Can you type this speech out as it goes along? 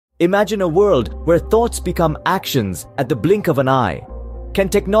Imagine a world where thoughts become actions at the blink of an eye. Can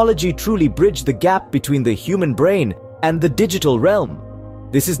technology truly bridge the gap between the human brain and the digital realm?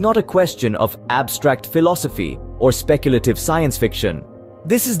 This is not a question of abstract philosophy or speculative science fiction.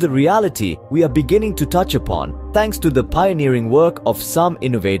 This is the reality we are beginning to touch upon thanks to the pioneering work of some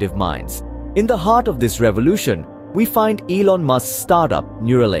innovative minds. In the heart of this revolution, we find Elon Musk's startup,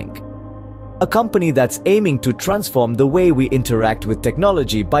 Neuralink, a company that's aiming to transform the way we interact with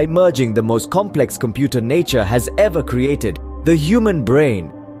technology by merging the most complex computer nature has ever created, the human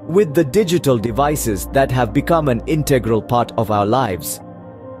brain, with the digital devices that have become an integral part of our lives.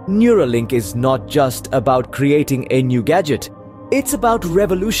 Neuralink is not just about creating a new gadget. It's about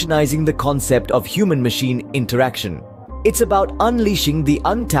revolutionizing the concept of human-machine interaction. It's about unleashing the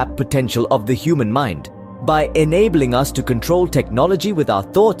untapped potential of the human mind by enabling us to control technology with our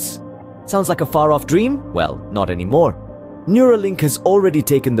thoughts. Sounds like a far-off dream? Well, not anymore. Neuralink has already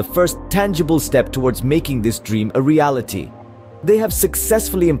taken the first tangible step towards making this dream a reality. They have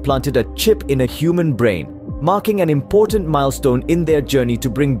successfully implanted a chip in a human brain, marking an important milestone in their journey to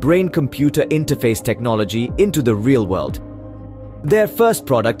bring brain-computer interface technology into the real world. Their first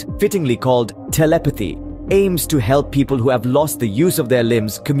product, fittingly called telepathy, aims to help people who have lost the use of their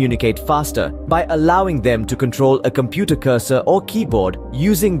limbs communicate faster by allowing them to control a computer cursor or keyboard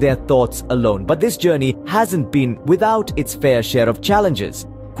using their thoughts alone. But this journey hasn't been without its fair share of challenges.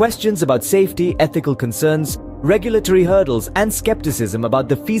 Questions about safety, ethical concerns, regulatory hurdles, and skepticism about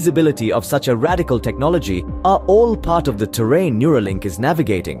the feasibility of such a radical technology are all part of the terrain Neuralink is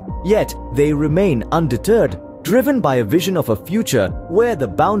navigating. Yet, they remain undeterred, driven by a vision of a future where the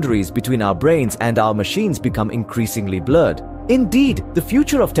boundaries between our brains and our machines become increasingly blurred. Indeed, the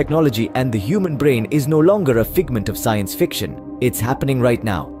future of technology and the human brain is no longer a figment of science fiction. It's happening right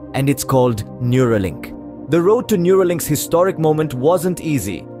now, and it's called Neuralink. The road to Neuralink's historic moment wasn't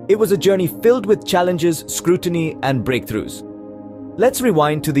easy. It was a journey filled with challenges, scrutiny, and breakthroughs. Let's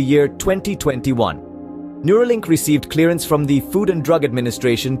rewind to the year 2021. Neuralink received clearance from the Food and Drug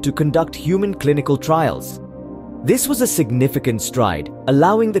Administration to conduct human clinical trials. This was a significant stride,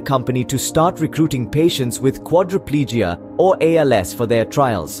 allowing the company to start recruiting patients with quadriplegia or ALS for their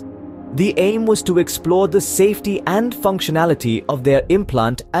trials. The aim was to explore the safety and functionality of their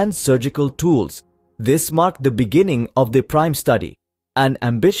implant and surgical tools. This marked the beginning of the PRIME study, an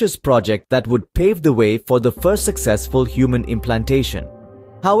ambitious project that would pave the way for the first successful human implantation.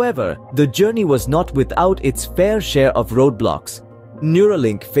 However, the journey was not without its fair share of roadblocks.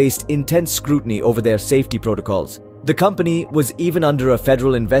 Neuralink faced intense scrutiny over their safety protocols. The company was even under a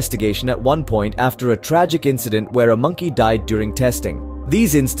federal investigation at one point after a tragic incident where a monkey died during testing.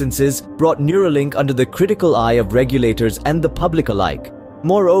 These instances brought Neuralink under the critical eye of regulators and the public alike.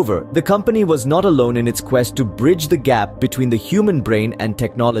 Moreover, the company was not alone in its quest to bridge the gap between the human brain and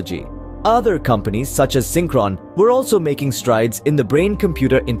technology. Other companies, such as Synchron, were also making strides in the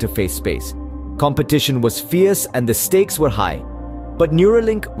brain-computer interface space. Competition was fierce and the stakes were high. But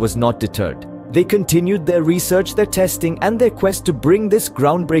Neuralink was not deterred. They continued their research, their testing, and their quest to bring this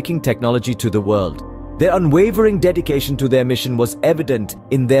groundbreaking technology to the world. Their unwavering dedication to their mission was evident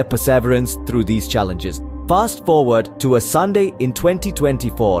in their perseverance through these challenges. Fast forward to a Sunday in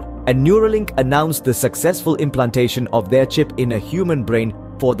 2024, and Neuralink announced the successful implantation of their chip in a human brain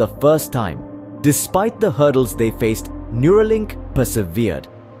for the first time. Despite the hurdles they faced, Neuralink persevered.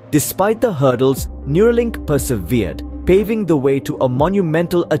 Paving the way to a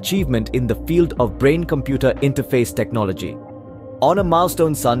monumental achievement in the field of brain-computer interface technology. On a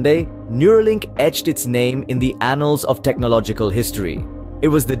milestone Sunday, Neuralink etched its name in the annals of technological history. It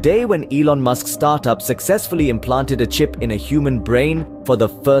was the day when Elon Musk's startup successfully implanted a chip in a human brain for the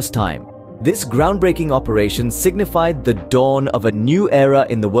first time. This groundbreaking operation signified the dawn of a new era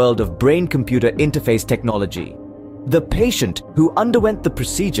in the world of brain-computer interface technology. The patient who underwent the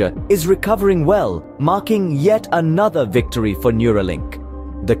procedure is recovering well, marking yet another victory for Neuralink.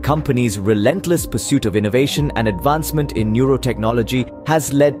 The company's relentless pursuit of innovation and advancement in neurotechnology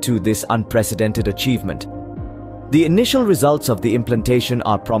has led to this unprecedented achievement. The initial results of the implantation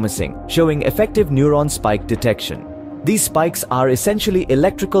are promising, showing effective neuron spike detection. These spikes are essentially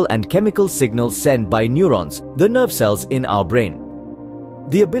electrical and chemical signals sent by neurons, the nerve cells in our brain.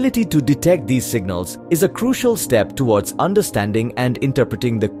 The ability to detect these signals is a crucial step towards understanding and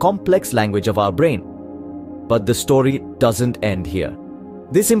interpreting the complex language of our brain. But the story doesn't end here.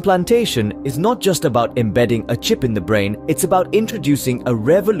 This implantation is not just about embedding a chip in the brain, it's about introducing a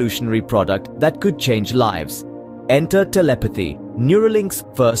revolutionary product that could change lives. Enter telepathy, Neuralink's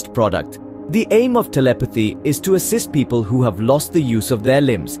first product. The aim of telepathy is to assist people who have lost the use of their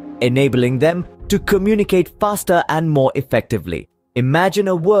limbs, enabling them to communicate faster and more effectively. Imagine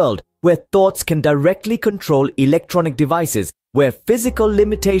a world where thoughts can directly control electronic devices, where physical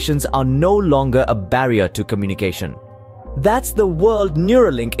limitations are no longer a barrier to communication. That's the world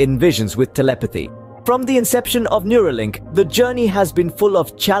Neuralink envisions with telepathy. From the inception of Neuralink, the journey has been full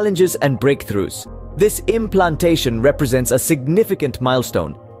of challenges and breakthroughs. This implantation represents a significant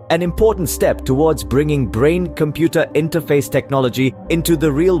milestone, an important step towards bringing brain-computer interface technology into the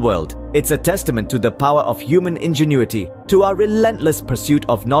real world. It's a testament to the power of human ingenuity, to our relentless pursuit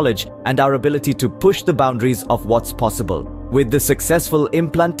of knowledge, and our ability to push the boundaries of what's possible. With the successful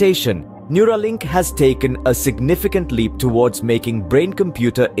implantation, Neuralink has taken a significant leap towards making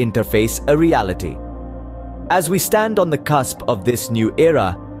brain-computer interface a reality. As we stand on the cusp of this new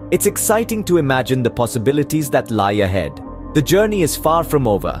era, it's exciting to imagine the possibilities that lie ahead. The journey is far from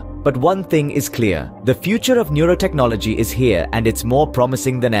over, but one thing is clear: the future of neurotechnology is here, and it's more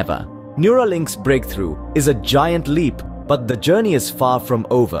promising than ever. Neuralink's breakthrough is a giant leap, but the journey is far from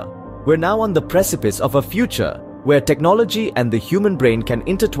over. We're now on the precipice of a future where technology and the human brain can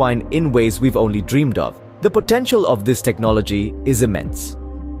intertwine in ways we've only dreamed of. The potential of this technology is immense.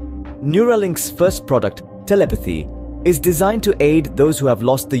 Neuralink's first product, telepathy, is designed to aid those who have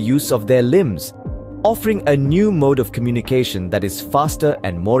lost the use of their limbs, offering a new mode of communication that is faster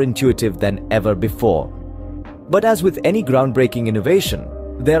and more intuitive than ever before. But as with any groundbreaking innovation,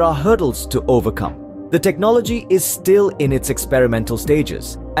 there are hurdles to overcome. The technology is still in its experimental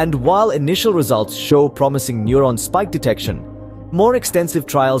stages, and while initial results show promising neuron spike detection, more extensive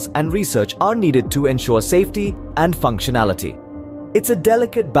trials and research are needed to ensure safety and functionality. It's a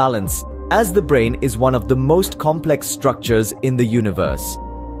delicate balance, as the brain is one of the most complex structures in the universe,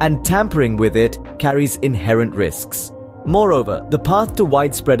 and tampering with it carries inherent risks. Moreover, the path to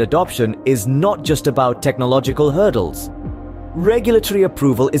widespread adoption is not just about technological hurdles. Regulatory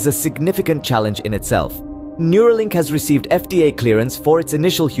approval is a significant challenge in itself. Neuralink has received FDA clearance for its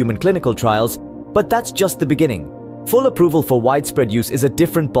initial human clinical trials, but that's just the beginning. Full approval for widespread use is a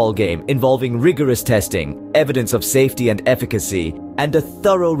different ballgame, involving rigorous testing, evidence of safety and efficacy, and a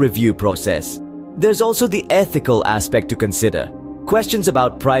thorough review process. There's also the ethical aspect to consider. Questions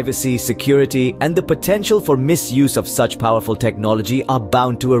about privacy, security, and the potential for misuse of such powerful technology are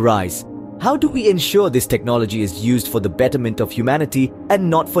bound to arise. How do we ensure this technology is used for the betterment of humanity and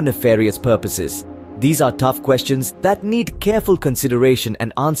not for nefarious purposes? These are tough questions that need careful consideration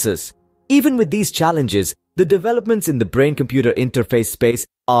and answers. Even with these challenges, the developments in the brain-computer interface space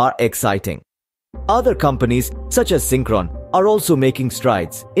are exciting. Other companies, such as Synchron, are also making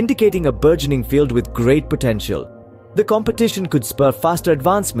strides, indicating a burgeoning field with great potential. The competition could spur faster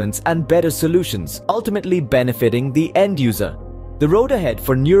advancements and better solutions, ultimately benefiting the end user. The road ahead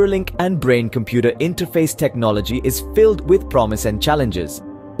for Neuralink and brain-computer interface technology is filled with promise and challenges.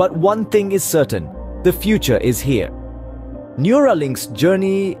 But one thing is certain: the future is here. Neuralink's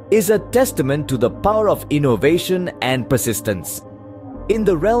journey is a testament to the power of innovation and persistence. In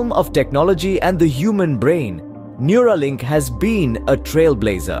the realm of technology and the human brain, Neuralink has been a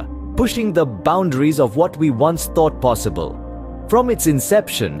trailblazer, pushing the boundaries of what we once thought possible. From its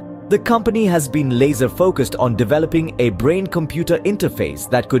inception, the company has been laser-focused on developing a brain-computer interface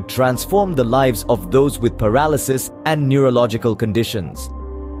that could transform the lives of those with paralysis and neurological conditions.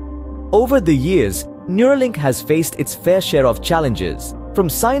 Over the years, Neuralink has faced its fair share of challenges, from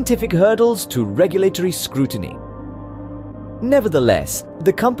scientific hurdles to regulatory scrutiny. Nevertheless,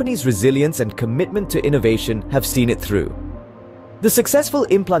 the company's resilience and commitment to innovation have seen it through. The successful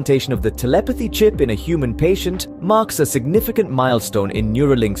implantation of the telepathy chip in a human patient marks a significant milestone in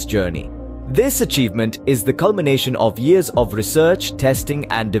Neuralink's journey. This achievement is the culmination of years of research, testing,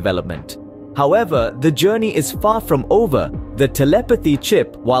 and development. However, the journey is far from over. The telepathy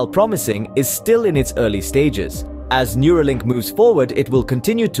chip, while promising, is still in its early stages. As Neuralink moves forward, it will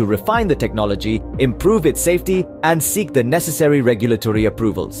continue to refine the technology, improve its safety, and seek the necessary regulatory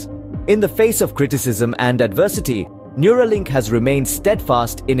approvals. In the face of criticism and adversity, Neuralink has remained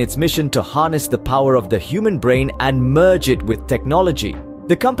steadfast in its mission to harness the power of the human brain and merge it with technology.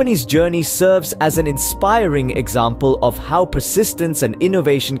 The company's journey serves as an inspiring example of how persistence and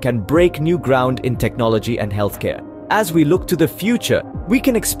innovation can break new ground in technology and healthcare. As we look to the future, we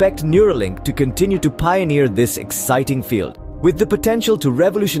can expect Neuralink to continue to pioneer this exciting field. With the potential to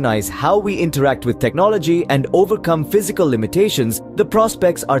revolutionize how we interact with technology and overcome physical limitations, the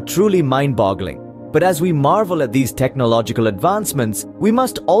prospects are truly mind-boggling. But as we marvel at these technological advancements, we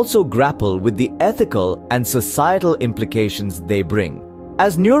must also grapple with the ethical and societal implications they bring.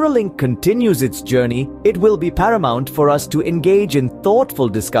 As Neuralink continues its journey, it will be paramount for us to engage in thoughtful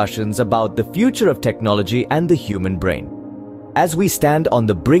discussions about the future of technology and the human brain. As we stand on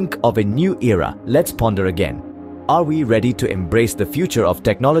the brink of a new era, let's ponder again. Are we ready to embrace the future of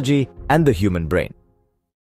technology and the human brain?